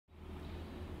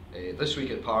This week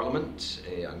at Parliament,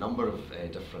 a number of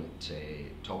different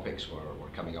topics were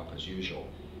coming up as usual,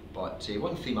 but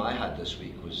one theme I had this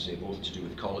week was both to do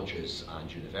with colleges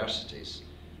and universities,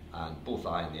 and both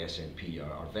I and the SNP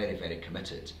are very, very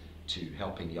committed to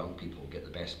helping young people get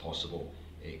the best possible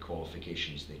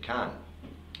qualifications they can.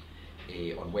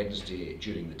 On Wednesday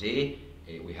during the day,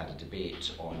 we had a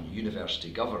debate on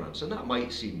university governance, and that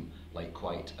might seem like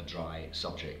quite a dry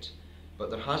subject. But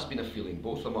there has been a feeling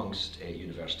both amongst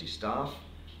university staff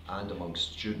and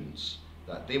amongst students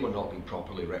that they were not being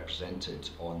properly represented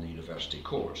on the university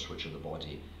courts, which are the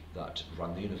body that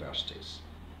run the universities.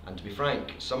 And to be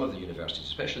frank, some of the universities,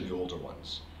 especially the older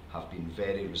ones, have been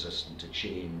very resistant to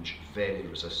change, very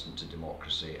resistant to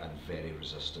democracy, and very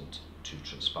resistant to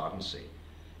transparency.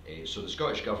 So the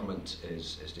Scottish Government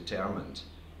is determined,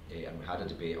 and we had a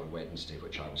debate on Wednesday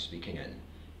which I was speaking in,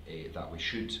 that we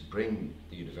should bring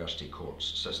the university courts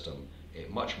system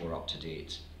much more up to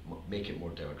date, make it more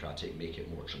democratic, make it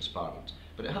more transparent.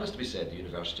 But it has to be said, the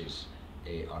universities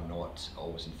are not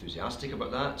always enthusiastic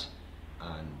about that,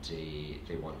 and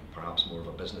they want perhaps more of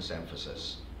a business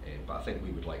emphasis, but I think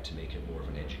we would like to make it more of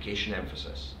an education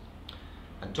emphasis.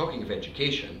 And talking of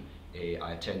education,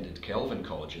 I attended Kelvin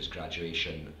College's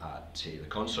graduation at the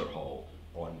concert hall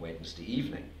on Wednesday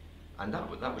evening, and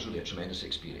that was really a tremendous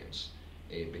experience.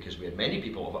 Because we had many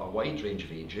people of a wide range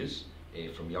of ages,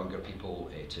 from younger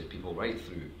people to people right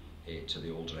through to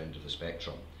the older end of the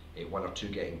spectrum. One or two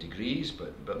getting degrees,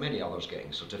 but many others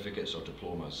getting certificates or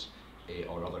diplomas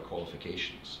or other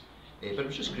qualifications. But it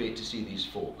was just great to see these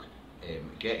folk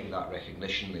getting that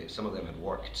recognition. Some of them had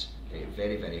worked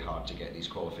very, very hard to get these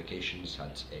qualifications,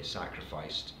 had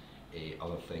sacrificed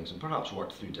other things, and perhaps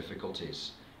worked through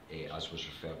difficulties, as was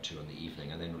referred to on the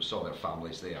evening, and then saw their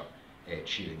families there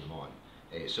cheering them on.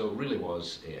 So it really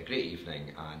was a great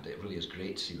evening, and it really is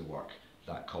great to see the work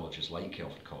that colleges like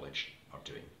Kelvin College are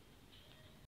doing.